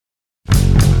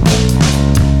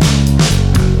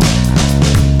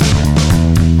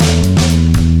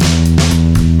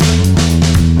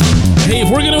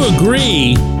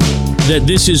agree that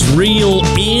this is real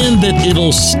and that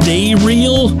it'll stay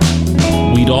real,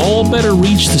 we'd all better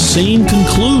reach the same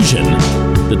conclusion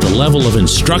that the level of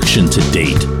instruction to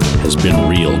date has been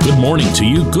real. Good morning to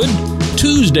you. Good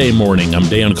Tuesday morning. I'm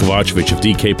Dejan Kovacevic of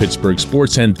DK Pittsburgh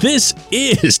Sports, and this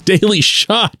is Daily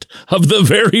Shot of the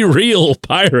very real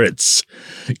Pirates.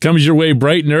 It comes your way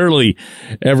bright and early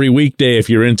every weekday if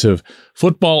you're into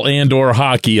football and or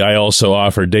hockey. I also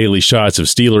offer daily shots of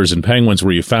Steelers and Penguins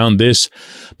where you found this.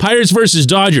 Pirates versus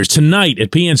Dodgers tonight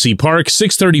at PNC Park,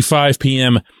 6:35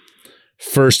 p.m.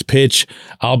 First pitch.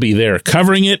 I'll be there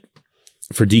covering it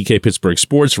for DK Pittsburgh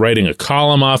Sports, writing a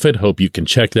column off it. Hope you can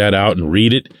check that out and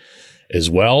read it as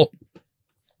well.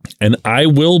 And I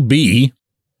will be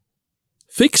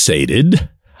fixated,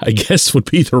 I guess would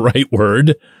be the right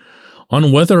word,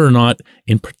 on whether or not,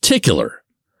 in particular,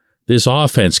 this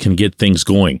offense can get things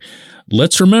going.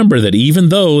 Let's remember that even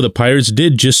though the Pirates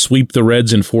did just sweep the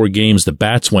Reds in 4 games, the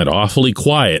bats went awfully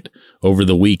quiet over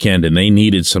the weekend, and they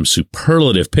needed some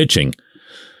superlative pitching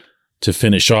to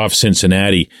finish off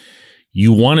Cincinnati.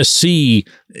 You want to see,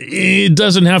 it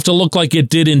doesn't have to look like it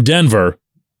did in Denver,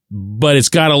 but it's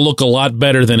got to look a lot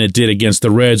better than it did against the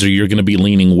Reds, or you're going to be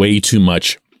leaning way too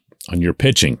much on your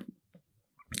pitching.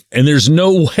 And there's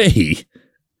no way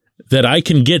that I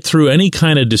can get through any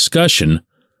kind of discussion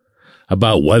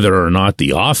about whether or not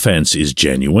the offense is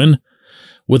genuine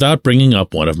without bringing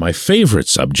up one of my favorite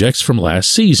subjects from last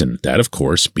season. That, of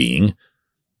course, being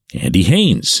Andy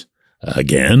Haynes.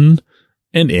 Again,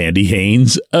 and Andy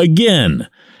Haynes again.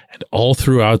 And all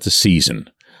throughout the season,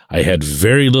 I had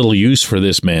very little use for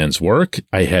this man's work.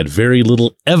 I had very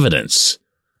little evidence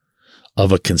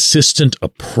of a consistent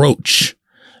approach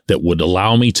that would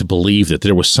allow me to believe that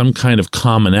there was some kind of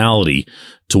commonality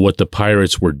to what the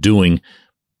Pirates were doing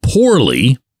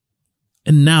poorly,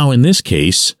 and now in this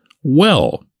case,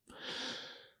 well.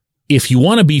 If you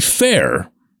want to be fair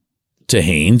to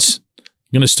Haynes, I'm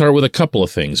going to start with a couple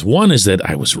of things. One is that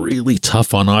I was really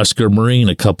tough on Oscar Marin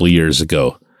a couple of years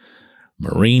ago.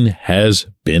 Marin has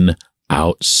been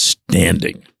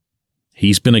outstanding.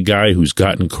 He's been a guy who's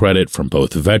gotten credit from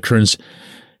both veterans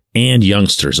and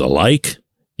youngsters alike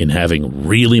in having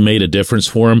really made a difference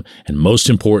for him, and most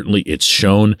importantly, it's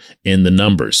shown in the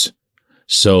numbers.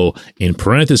 So, in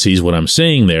parentheses, what I'm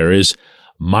saying there is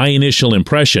my initial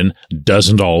impression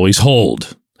doesn't always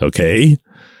hold, okay?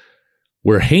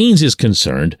 Where Haynes is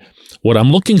concerned, what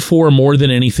I'm looking for more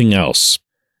than anything else,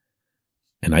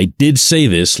 and I did say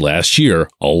this last year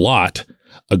a lot,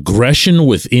 aggression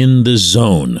within the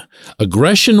zone,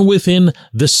 aggression within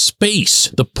the space,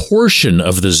 the portion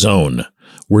of the zone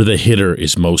where the hitter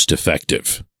is most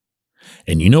effective.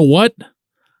 And you know what?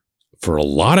 For a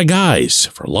lot of guys,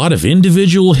 for a lot of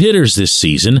individual hitters this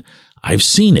season, I've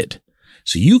seen it.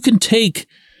 So you can take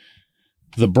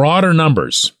the broader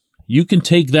numbers. You can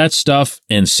take that stuff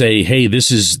and say, hey,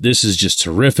 this is just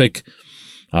terrific.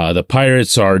 The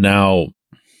Pirates are now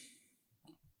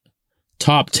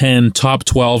top 10, top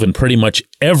 12 in pretty much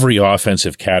every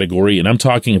offensive category, and I'm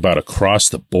talking about across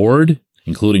the board,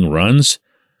 including runs.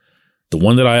 The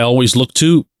one that I always look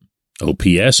to,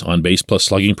 OPS, on base plus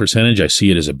slugging percentage, I see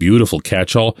it as a beautiful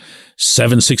catch-all.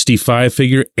 765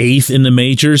 figure, 8th in the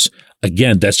majors.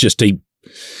 Again, that's just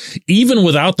even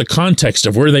without the context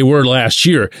of where they were last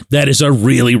year, that is a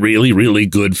really, really, really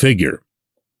good figure.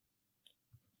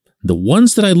 The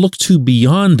ones that I look to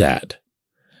beyond that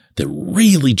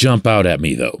really jump out at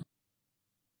me, though.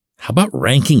 How about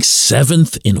ranking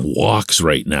 7th in walks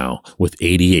right now with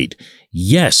 88?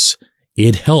 Yes,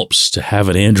 it helps to have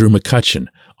an Andrew McCutchen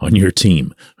on your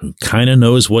team who kind of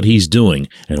knows what he's doing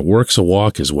and works a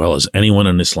walk as well as anyone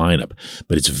in this lineup.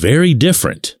 But it's very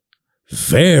different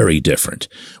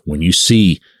when you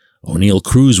see O'Neal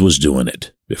Cruz was doing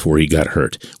it before he got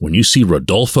hurt. When you see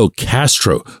Rodolfo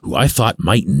Castro, who I thought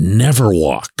might never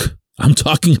walk. I'm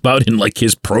talking about in like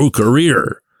his pro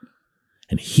career.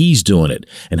 And he's doing it.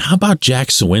 And how about Jack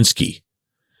Suwinski?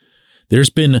 There's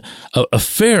been a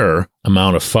fair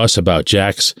amount of fuss about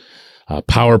Jack's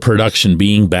power production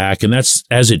being back, and that's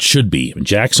as it should be.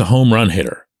 Jack's a home run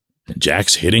hitter, and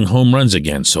Jack's hitting home runs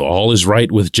again, so all is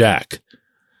right with Jack.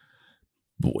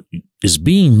 But what is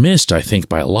being missed, I think,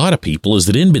 by a lot of people is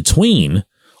that in between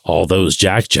all those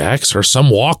Jacks are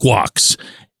some walks.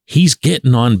 He's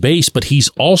getting on base, but he's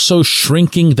also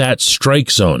shrinking that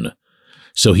strike zone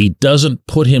so he doesn't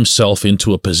put himself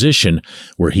into a position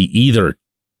where he either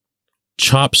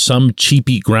chops some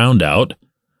cheapy ground out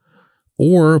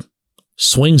or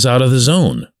swings out of the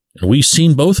zone. And we've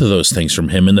seen both of those things from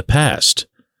him in the past.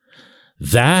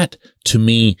 That, to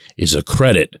me, is a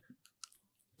credit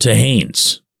to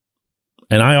Haynes.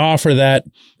 And I offer that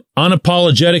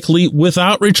unapologetically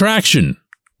without retraction,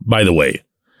 by the way.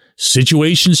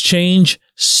 Situations change,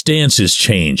 stances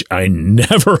change. I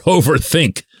never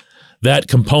overthink that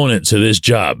component to this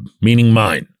job, meaning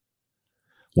mine.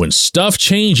 When stuff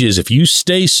changes, if you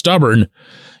stay stubborn,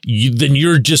 then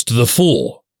you're just the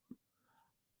fool.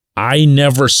 I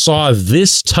never saw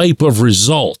this type of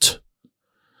result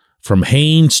from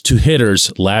Haynes to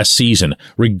hitters last season,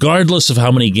 regardless of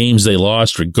how many games they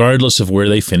lost, regardless of where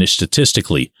they finished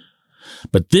statistically.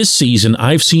 But this season,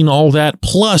 I've seen all that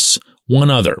plus one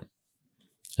other.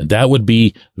 And that would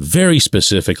be, very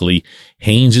specifically,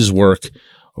 Haynes' work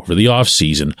over the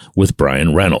offseason with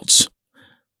Bryan Reynolds.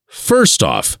 First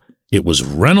off, it was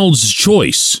Reynolds'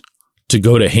 choice to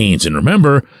go to Haynes. And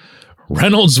remember,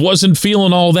 Reynolds wasn't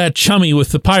feeling all that chummy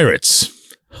with the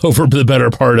Pirates over the better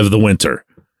part of the winter.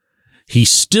 He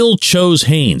still chose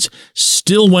Haynes,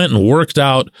 still went and worked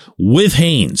out with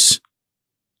Haynes,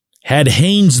 had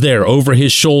Haynes there over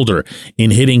his shoulder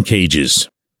in hitting cages.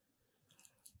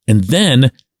 And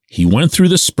then he went through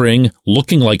the spring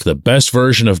looking like the best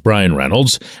version of Bryan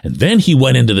Reynolds, and then he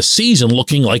went into the season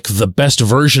looking like the best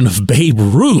version of Babe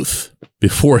Ruth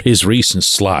before his recent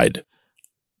slide.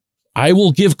 I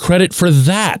will give credit for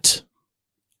that.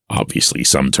 Obviously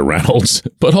some to Reynolds,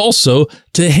 but also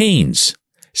to Haynes.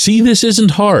 See, this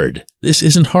isn't hard. This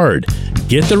isn't hard.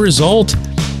 Get the result,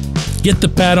 get the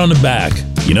pat on the back.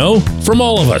 You know, from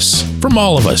all of us,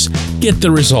 get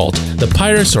the result. The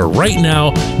Pirates are right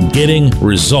now getting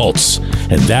results,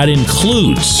 and that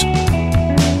includes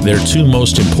their two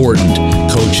most important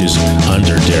coaches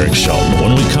under Derek Shelton.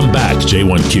 When we come back,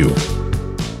 J1Q.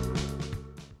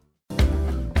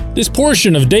 This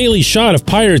portion of Daily Shot of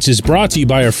Pirates is brought to you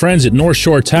by our friends at North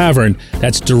Shore Tavern.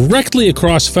 That's directly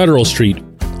across Federal Street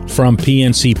from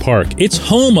PNC Park. It's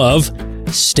home of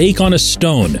Steak on a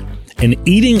Stone, an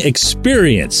eating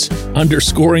experience,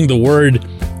 underscoring the word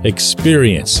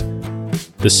experience.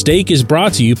 The steak is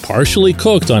brought to you partially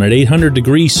cooked on an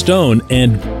 800-degree stone,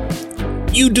 and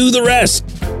you do the rest.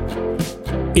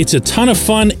 It's a ton of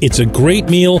fun, it's a great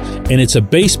meal, and it's a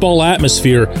baseball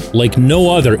atmosphere like no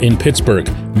other in Pittsburgh.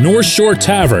 North Shore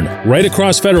Tavern, right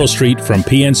across Federal Street from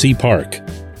PNC Park.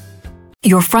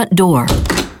 Your front door,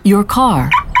 your car,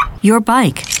 your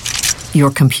bike,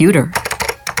 your computer,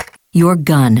 your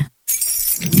gun.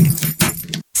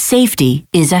 Safety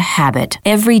is a habit.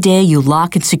 Every day you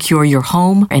lock and secure your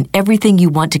home and everything you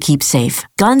want to keep safe.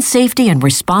 Gun safety and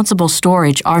responsible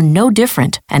storage are no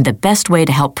different and the best way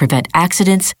to help prevent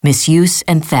accidents, misuse,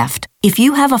 and theft. If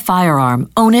you have a firearm,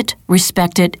 own it,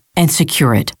 respect it, and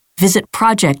secure it. Visit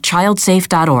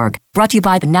ProjectChildSafe.org. Brought to you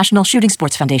by the National Shooting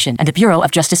Sports Foundation and the Bureau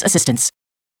of Justice Assistance.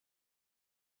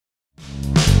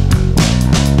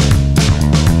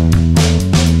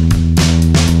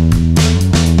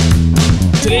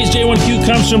 Today's J1Q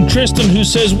comes from Tristan, who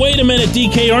says, wait a minute,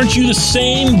 DK, aren't you the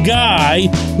same guy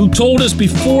who told us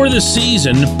before the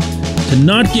season to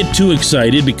not get too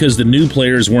excited because the new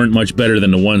players weren't much better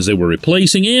than the ones they were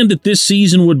replacing and that this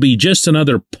season would be just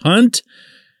another punt?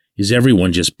 Is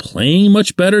everyone just playing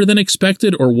much better than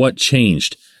expected, or what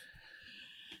changed?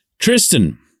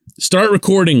 Tristan, start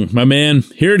recording, my man.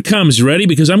 Here it comes. You ready?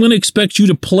 Because I'm going to expect you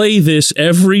to play this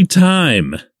every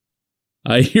time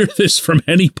I hear this from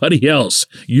anybody else.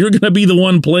 You're going to be the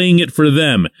one playing it for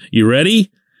them. You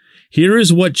ready? Here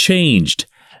is what changed.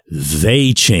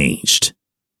 They changed.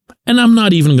 And I'm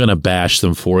not even going to bash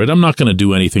them for it. I'm not going to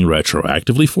do anything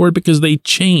retroactively for it because they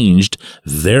changed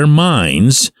their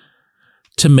minds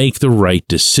to make the right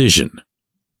decision.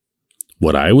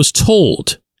 What I was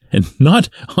told, and not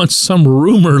on some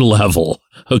rumor level,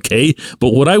 okay,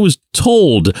 but what I was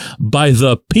told by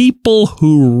the people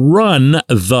who run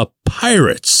the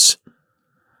Pirates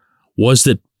was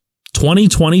that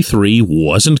 2023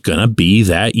 wasn't going to be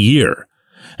that year,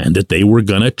 and that they were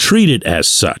going to treat it as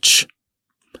such.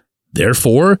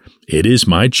 Therefore, it is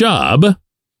my job,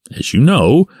 as you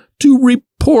know, to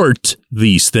report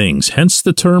these things, hence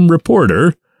the term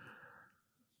reporter,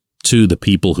 to the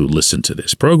people who listen to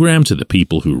this program, to the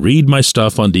people who read my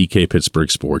stuff on DK Pittsburgh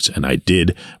Sports, and I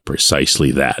did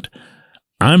precisely that.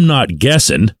 I'm not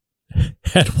guessing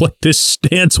at what this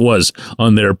stance was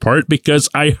on their part because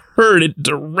I heard it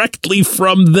directly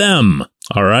from them,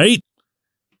 all right?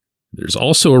 There's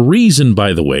also a reason,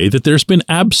 by the way, that there's been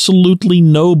absolutely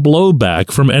no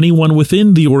blowback from anyone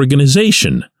within the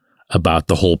organization about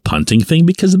the whole punting thing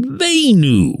because they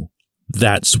knew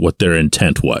that's what their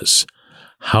intent was.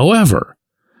 However,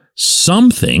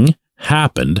 something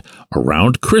happened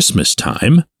around Christmas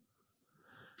time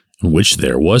in which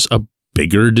there was a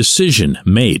bigger decision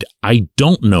made. I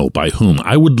don't know by whom.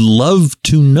 I would love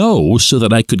to know so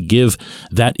that I could give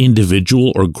that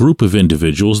individual or group of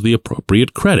individuals the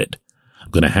appropriate credit.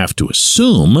 I'm going to have to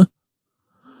assume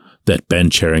that Ben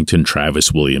Cherington,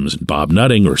 Travis Williams, and Bob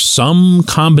Nutting, or some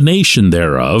combination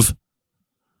thereof,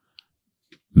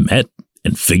 met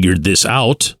and figured this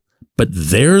out, but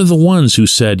they're the ones who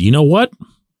said, you know what?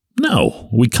 No,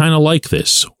 we kind of like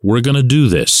this. We're going to do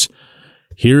this.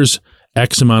 Here's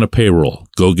X amount of payroll.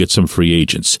 Go get some free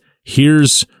agents.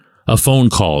 Here's a phone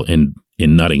call in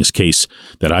Nutting's case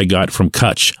that I got from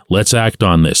Kutch. Let's act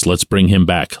on this. Let's bring him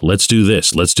back. Let's do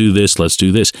this. Let's do this. Let's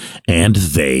do this. And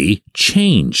they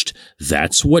changed.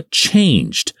 That's what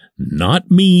changed. Not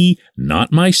me,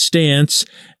 not my stance.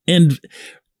 And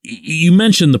you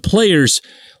mentioned the players.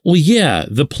 Well, yeah,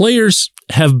 the players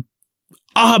have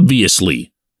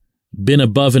obviously been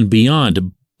above and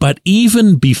beyond. But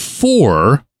even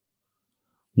before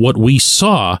what we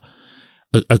saw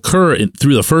occur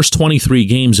through the first 23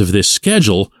 games of this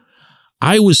schedule,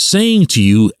 I was saying to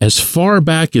you as far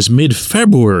back as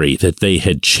mid-February that they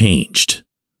had changed.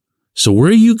 So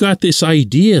where you got this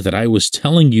idea that I was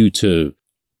telling you to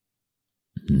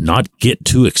not get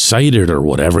too excited or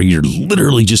whatever, you're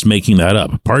literally just making that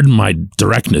up. Pardon my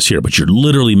directness here, but you're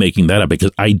literally making that up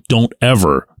because I don't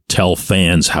ever tell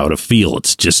fans how to feel.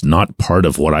 It's just not part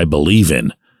of what I believe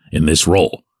in this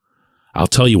role. I'll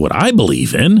tell you what I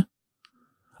believe in.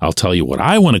 I'll tell you what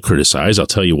I want to criticize. I'll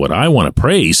tell you what I want to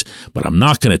praise, but I'm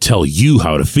not going to tell you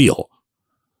how to feel.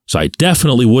 So I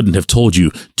definitely wouldn't have told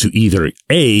you to either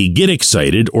A, get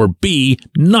excited, or B,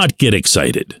 not get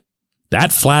excited.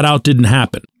 That flat out didn't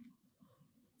happen.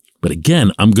 But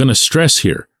again, I'm going to stress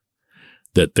here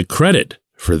that the credit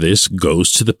for this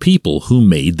goes to the people who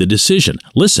made the decision.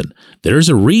 Listen, there's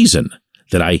a reason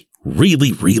that I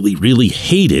really, really, really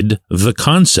hated the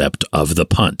concept of the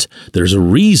punt. There's a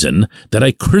reason that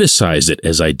I criticized it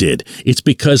as I did. It's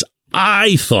because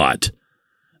I thought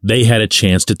they had a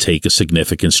chance to take a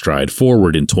significant stride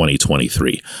forward in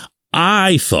 2023.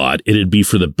 I thought it'd be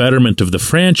for the betterment of the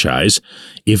franchise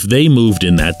if they moved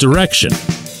in that direction.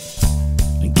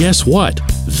 And guess what?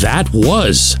 That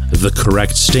was the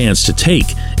correct stance to take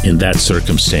in that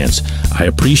circumstance. I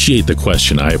appreciate the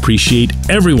question. I appreciate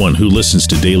everyone who listens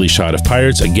to Daily Shot of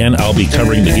Pirates. Again, I'll be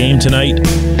covering the game tonight.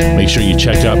 Make sure you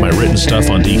check out my written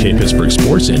stuff on DK Pittsburgh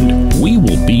Sports, and we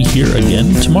will be here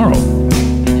again tomorrow.